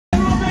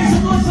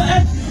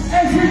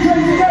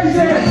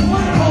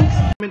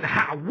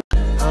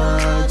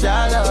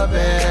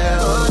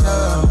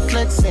I'm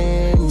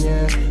flexing,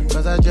 yeah,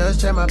 cause I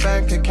just checked my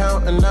bank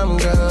account and I'm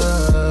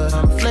good.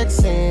 I'm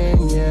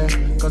flexing, yeah,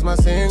 cause my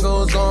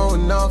single's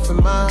going off in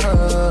my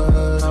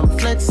hood. I'm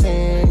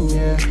flexing,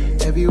 yeah,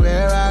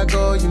 everywhere I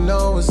go, you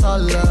know it's all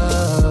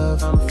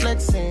love. I'm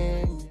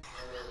flexing.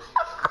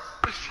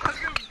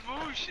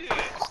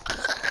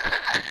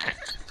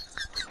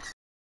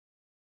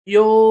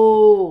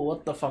 Yo,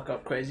 what the fuck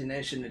up, Crazy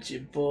Nation? It's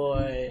your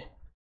boy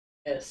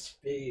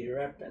SB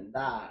reppin'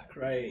 that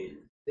Kraayziie.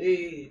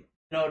 You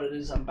know what it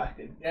is, I'm back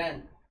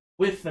again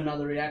with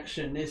another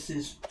reaction. This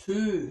is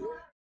to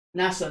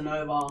NASA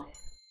Nova.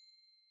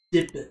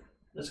 Dip it.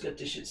 Let's get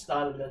this shit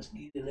started. Let's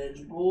get it.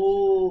 Let's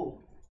go.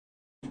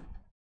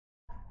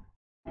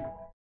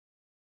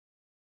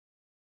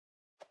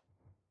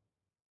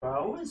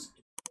 Bro,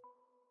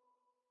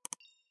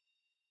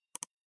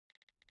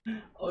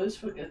 I always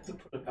forget to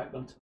put it back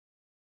on.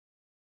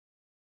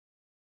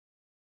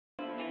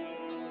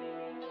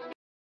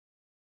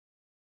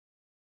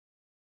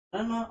 I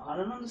don't know. I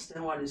don't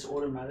understand why this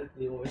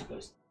automatically always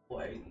goes to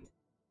 480.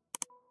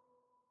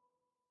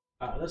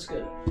 Alright, let's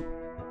go.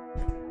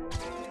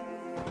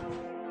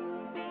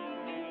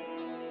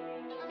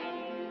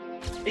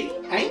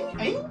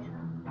 Hey.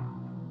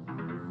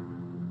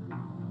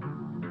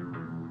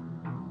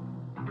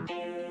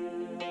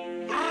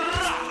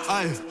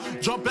 Aye,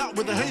 jump out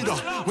with a hater.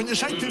 When you're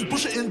shaking,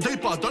 push it in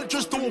deeper. Don't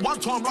just do it one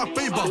time like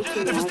Bieber.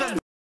 If it's that.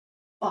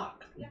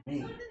 Fuck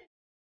me.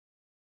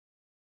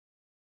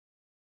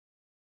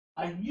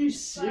 Are you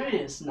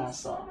serious,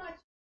 NASA?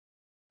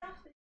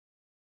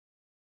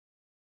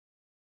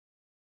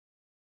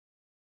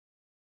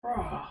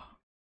 Bro.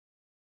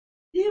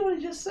 You hear what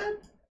he just said?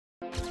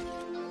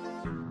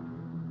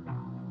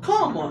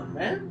 Come on,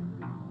 man.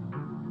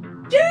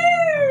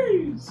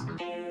 Jeez!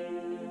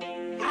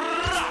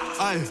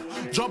 Aye,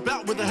 jump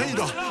out with a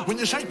hater. When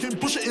you're shaking,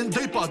 push it in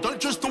deeper.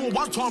 Don't just do it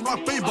one time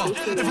like Bieber.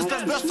 If it's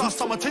that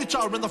best, I'm a teacher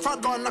in the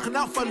front line like an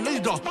alpha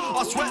leader.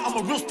 I swear I'm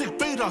a real stick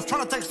beater.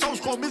 Trying to take souls,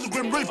 call me the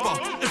Grim Reaper.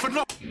 If it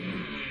not,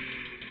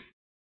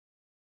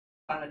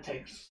 Trying to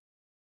take.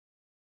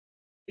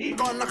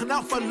 line like an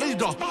alpha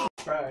leader.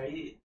 Bro,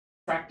 he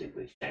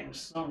practically changed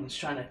song. He's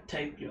trying to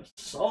take your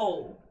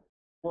soul.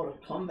 What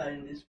a combat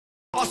in this.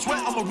 I swear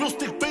I'm a real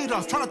stick beater.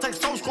 Trying to take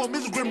souls, call me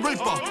the Grim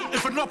Reaper.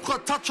 If a knob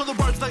got touch on the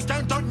roads, they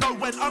don't know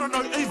when. I don't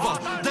know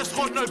either. They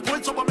scored no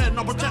points on my men.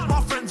 I protect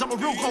my friends. I'm a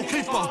real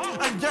goalkeeper.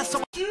 And yes,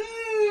 I'm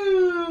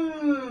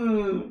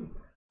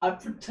I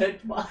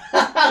protect my.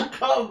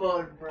 Come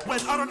on, bro.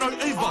 when I don't know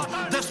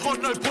either. They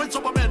scored no points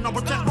on my men. I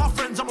protect my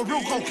friends. I'm a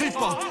real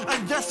goalkeeper.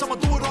 And yes, I'ma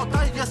do it all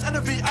day. Yes,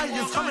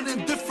 NVA is coming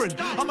in different.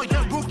 I'ma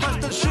get real close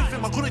to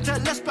shifting. I couldn't care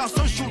less about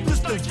social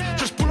distance.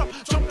 Just pull up,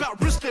 jump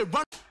out, risk it,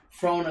 run.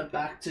 Throwing it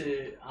back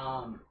to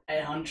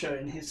A Hunter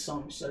and his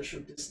song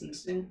Social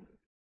Distancing.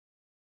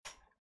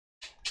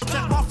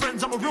 Protect my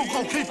friends, I'm a real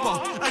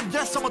goalkeeper. And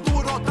yes, I'ma do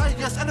it all day.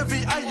 Yes,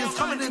 NVA is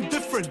coming in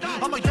different.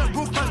 I'ma get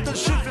real close to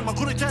shifting. I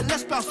couldn't care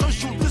less about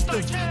social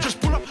distance. Just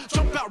pull up,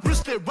 jump out,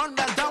 risk it, run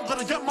that down,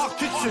 gonna get my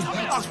kicks in.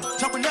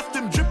 Till we left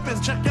him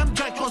dripping. Check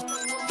MJ, cause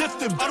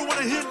dipped him. I don't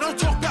wanna hear no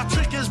talk about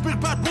triggers. Big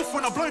bad wolf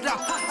when I blow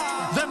that.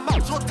 Them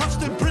mugs got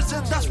touched in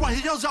prison. That's why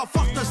he yells out,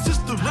 fuck the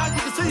system. Now you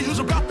can see who's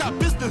about that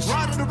business.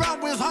 Riding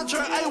around with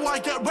Hunter AY,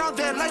 get round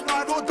there late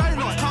night or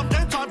daylight. Come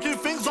game time, keep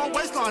things on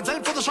waistlines.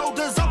 Aim for the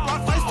shoulders up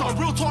like FaceTime.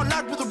 Real tall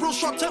lad with a real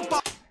short temper.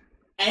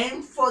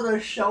 Aim for the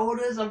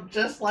shoulders, I'm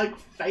just like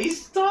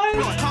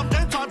FaceTime. Come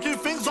game time, keep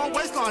things on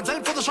waistlines.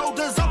 Aim for the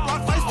shoulders up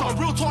like FaceTime.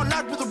 Real tall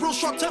lad with a real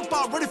short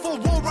temper. Ready for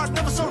war, I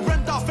never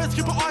surrender. Feds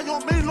keep an eye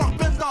on me like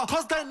Bender.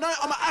 Cause they know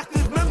I'm an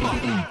active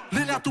member.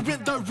 Lean out the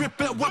window,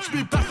 rip it. Watch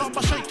me back on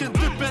my shake and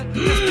dip it.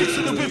 If sticks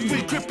in the whip,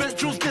 we grip it.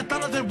 Jules get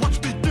down and then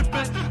watch me dip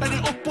it. And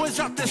the up boys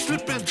out there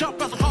slipping.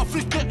 Jump out the car,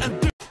 flick it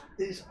and dip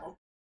These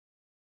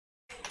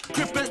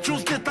grip it.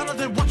 Jules get down and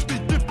then watch me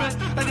dip it.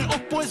 And the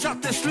up boys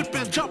out there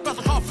slipping. Jump out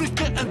the car, flick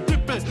it and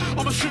dip it.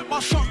 I'ma shoot my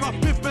shot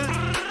like Pippin.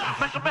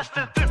 Make a mess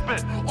then dip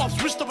it.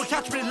 Ops wish they would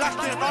catch me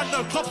lacking. I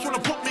know cops wanna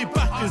put me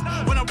back in.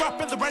 When I'm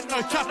rapping, there ain't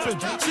no capping.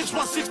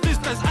 616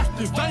 stays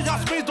active. They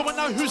ask me, do I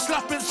know who's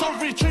slapping?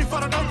 Sorry, chief, I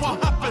don't know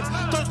what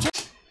happened. Don't talk.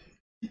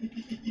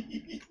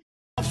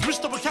 Ops wish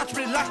they would catch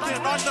me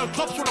lacking. I know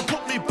cops wanna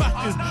put me back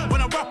in. When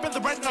I'm rapping,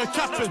 there ain't no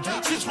capping.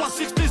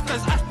 616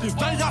 stays active.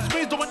 They ask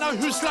me, do I know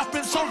who's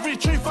slapping? Sorry,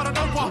 chief, I don't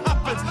know what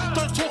happened.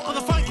 Don't talk on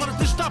the phone, gotta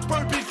dish that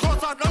bro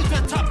because I know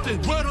they're tapped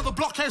in. Word on the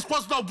blockade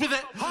was not with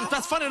it.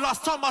 That's funny,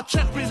 last time I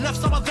checked, we left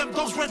some of them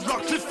dogs red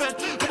rock Clifford.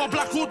 Got my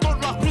black hood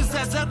on rock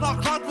princess and I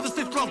cried with a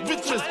stick rock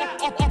bitches.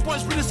 Our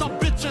boys really some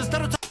bitches. They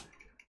don't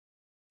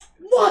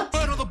what?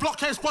 Word on the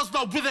blockade was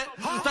not with it.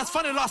 That's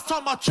funny, last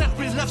time I checked,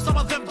 we left some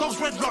of them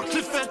dogs red rock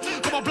Clifford.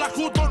 Got my black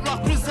hood on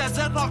rock princess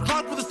and I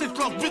cried with a stick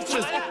rock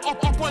bitches.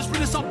 Our boys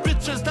really some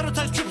bitches. They don't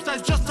take trips, they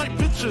just take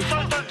pictures.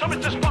 Don't tell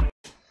me just fuck.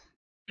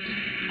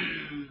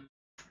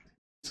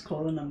 It's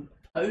calling them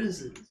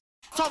posers.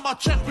 Time I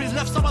checked, we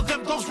left some of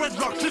them dogs red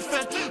rock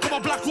Clifford. Got my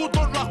black hood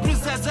on rock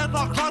princess and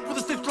I cried with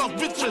a stick rock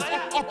bitches.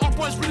 bitches. Our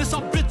boys really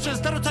some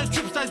bitches. They don't take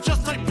trips, they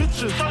just take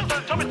pictures. Don't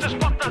tell me just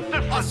fuck that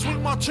difference. I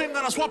swing my ching and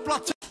I swap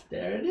blood.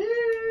 There it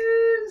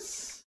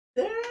is.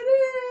 There it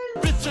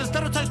is. Bitches, they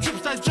don't take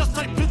trips, they just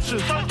take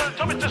pictures. Don't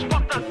tell me just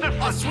fuck that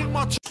difference. I swing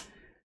my ching.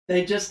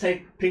 They just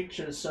take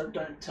pictures, so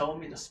don't tell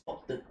me to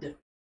spot the difference.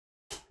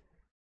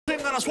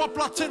 And I swap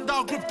like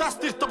Tinder, group that's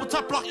this, double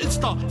tap like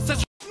Insta.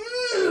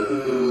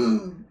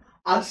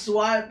 I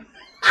swipe.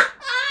 Come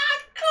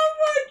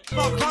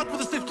on. Fuck hard with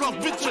the stiff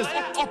like bitches.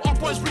 Our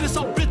boys really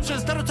some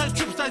bitches. They don't take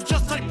trips, they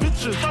just take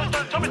pictures. Don't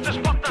tell me just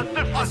fuck that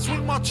difference. I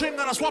swing my ching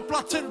and I swap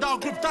like Tinder,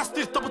 group that's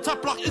this, double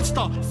tap like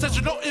Insta. Says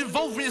you're not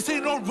involved when you see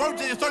no road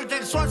and you throw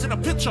gang signs in a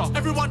picture.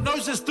 Everyone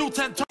knows there's still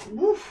 10 times.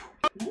 Woof.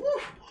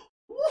 Woof.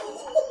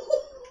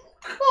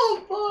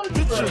 Come on,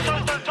 bitches.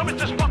 Don't tell me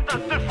just fuck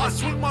that difference. I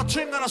swing my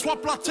ching and I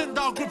swap like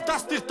Tinder, group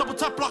that's this, double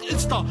tap like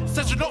Insta.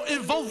 Says you're not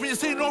involved when you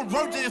see no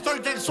road and you throw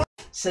gang signs.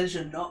 Says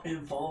you're not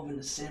involved in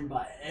the sin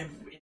by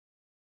every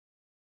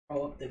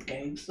throw up the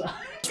gang sign.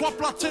 Swap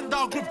like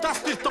Tinder, group that's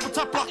this, double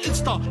tap like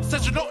Insta.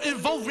 Says you're not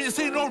involved when you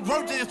see no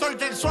road and you throw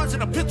gang signs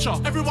in a picture.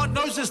 Everyone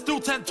knows there's still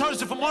 10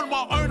 toes. If I'm on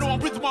my own or I'm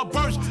with my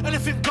bros,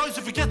 anything goes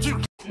if you get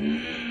too.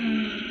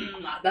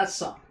 Nah, that's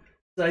something.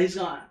 So he's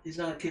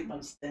gonna keep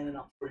on standing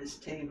up for his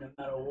team no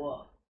matter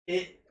what.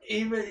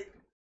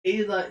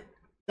 Either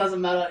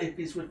doesn't matter if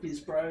he's with his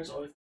bros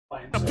or if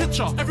by himself. A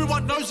picture.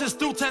 Everyone knows there's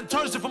still 10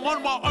 toes. If I'm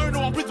on my own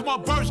or I'm with my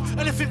bros,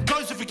 anything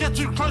goes if you get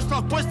too close.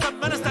 Like boys, 10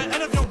 minutes, the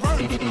end of your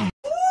road.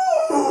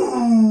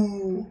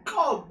 Ooh,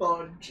 come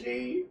on,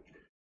 G.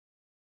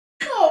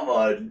 Come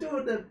on,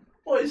 doing the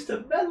boys to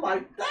men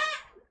like that.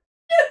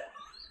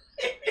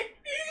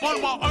 On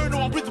my own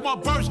or I'm with my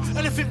bros,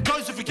 anything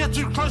goes if you get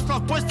too close.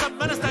 Like boys, 10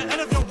 minutes, the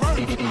end of your road.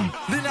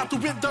 Lean out the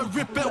window,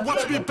 rip it,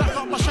 watch me back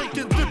up my shake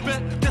and dip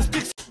it. There's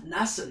sticks.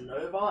 NASA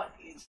Nova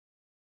is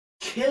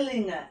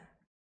killing it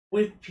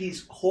with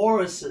his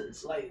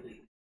choruses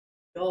lately.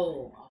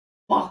 Yo,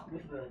 fuck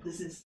with it. This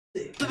is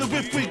sick. To the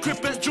whip, we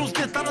grip it. Jules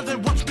get down and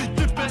then watch me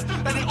dip it.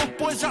 Any old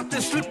boys out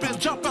there slipping,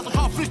 jump out the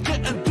car, flick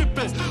it and dip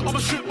it. I'ma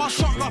shoot my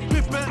shot like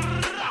Pippin.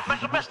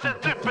 Make a mess then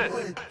dip it.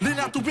 Lean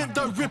out the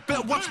window, rip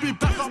it, watch me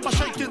back up my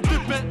shake and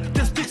dip it.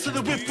 There's sticks to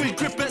the whip, we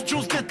grip it.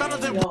 Jules get down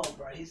and then yo,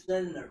 bro, he's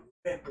letting it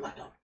rip like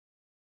a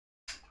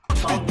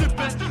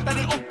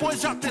any old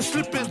boys out there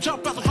slipping,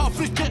 jump out the car,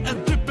 flick it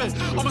and dip it.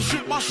 I'ma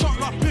shoot my shot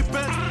like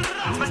Pippin.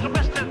 Make a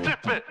mess then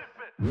dip it.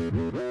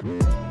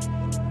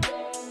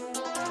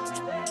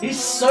 He's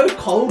so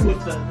cold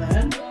with it,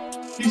 man.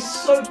 He's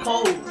so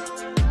cold.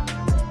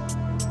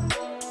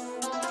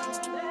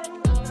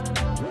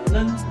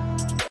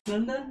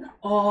 Then,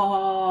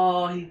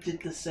 oh, he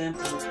did the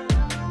sample.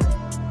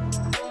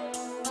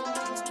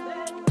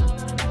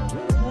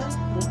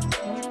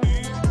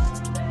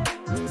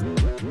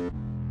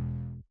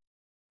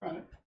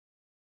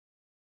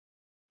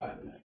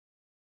 Alright, man.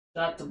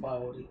 Shout out to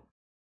Biody.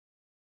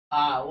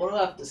 What do I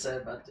have to say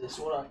about this?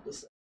 What do I have to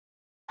say?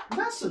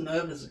 NASA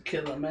Nova's a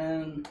killer,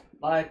 man.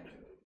 Like,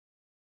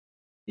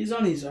 he's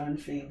on his own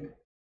thing.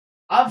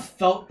 I've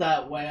felt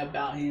that way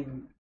about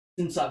him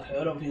since I've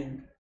heard of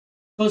him.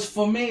 Because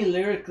for me,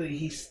 lyrically,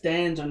 he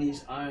stands on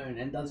his own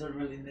and doesn't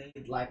really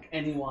need, like,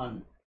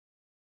 anyone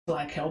to,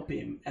 like, help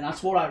him. And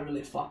that's what I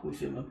really fuck with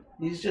him.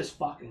 He's just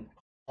fucking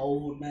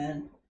cold,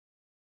 man.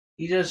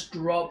 He just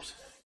drops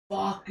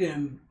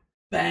fucking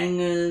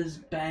bangers,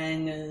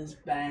 bangers,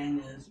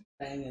 bangers,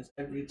 bangers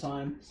every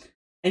time.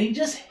 And he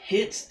just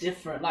hits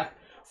different. Like,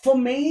 for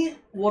me,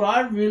 what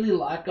I really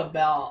like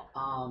about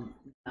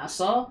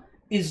NASA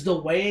is the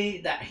way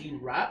that he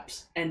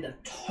raps and the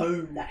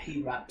tone that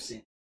he raps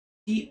in.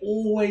 He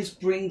always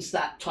brings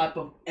that type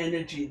of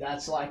energy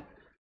that's like,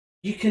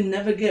 you can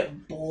never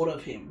get bored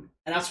of him.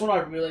 And that's what I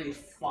really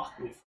fuck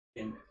with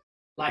him.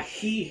 Like,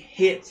 he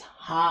hits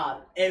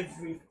hard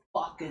every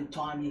fucking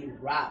time he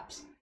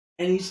raps.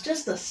 And he's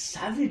just a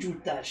savage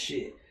with that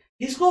shit.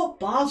 He's got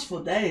bars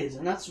for days,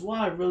 and that's why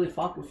I really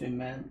fuck with him,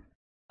 man.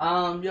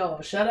 Yo,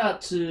 shout out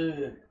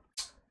to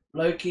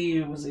Loki,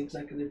 who was the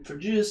executive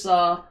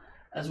producer,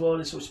 as well.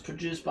 This was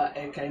produced by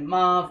AK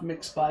Marv,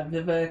 mixed by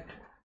Vivek,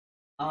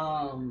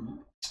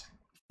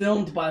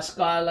 filmed by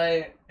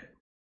Skylake,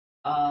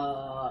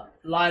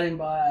 lighting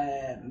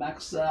by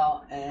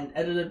Maxwell, and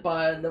edited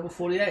by Level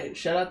 48.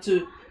 Shout out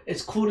to,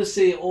 it's cool to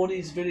see all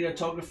these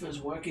videographers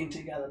working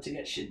together to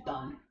get shit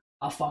done.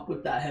 I fuck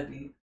with that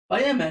heavy.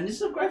 But yeah, man, this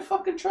is a great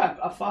fucking track.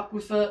 I fuck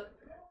with it,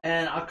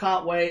 and I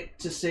can't wait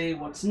to see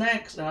what's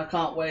next, and I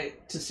can't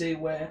wait to see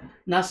where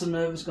NASA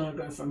Nova's gonna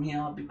go from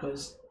here,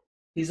 because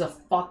he's a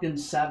fucking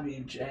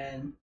savage.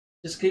 And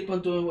just keep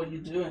on doing what you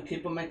do and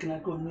keep on making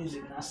that good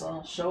music,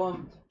 NASA. Show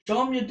him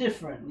you're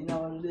different. You know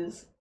what it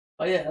is.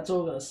 But yeah, that's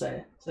all I gotta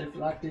say. So if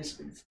you like this,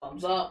 give it a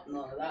thumbs up.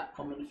 None of that.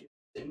 Comment if you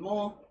want to see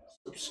more.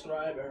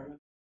 Subscribe, and remember,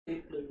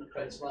 keep living a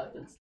crazy life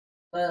and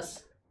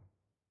less.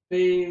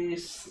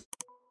 Peace.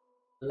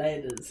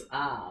 Laters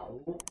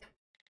out.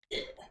 Yeah.